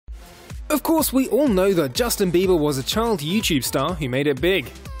Of course, we all know that Justin Bieber was a child YouTube star who made it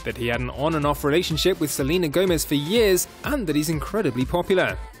big, that he had an on and off relationship with Selena Gomez for years, and that he's incredibly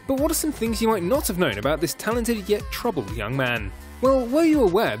popular. But what are some things you might not have known about this talented yet troubled young man? Well, were you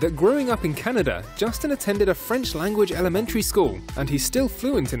aware that growing up in Canada, Justin attended a French language elementary school, and he's still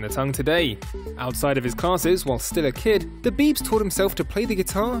fluent in the tongue today? Outside of his classes, while still a kid, the Biebs taught himself to play the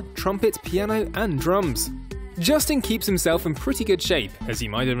guitar, trumpet, piano, and drums. Justin keeps himself in pretty good shape, as you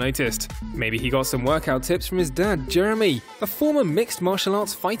might have noticed. Maybe he got some workout tips from his dad, Jeremy, a former mixed martial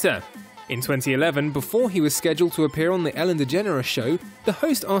arts fighter. In 2011, before he was scheduled to appear on the Ellen DeGeneres show, the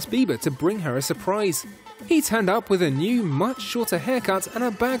host asked Bieber to bring her a surprise. He turned up with a new, much shorter haircut and a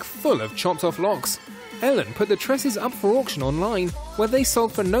bag full of chopped off locks. Ellen put the tresses up for auction online, where they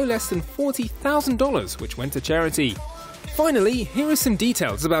sold for no less than $40,000, which went to charity. Finally, here are some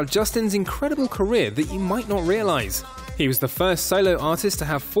details about Justin's incredible career that you might not realize. He was the first solo artist to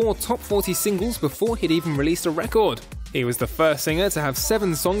have 4 top 40 singles before he'd even released a record. He was the first singer to have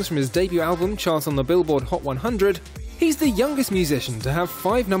 7 songs from his debut album chart on the Billboard Hot 100. He's the youngest musician to have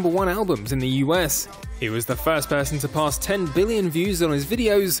 5 #1 albums in the US. He was the first person to pass 10 billion views on his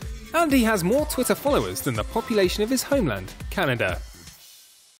videos, and he has more Twitter followers than the population of his homeland, Canada.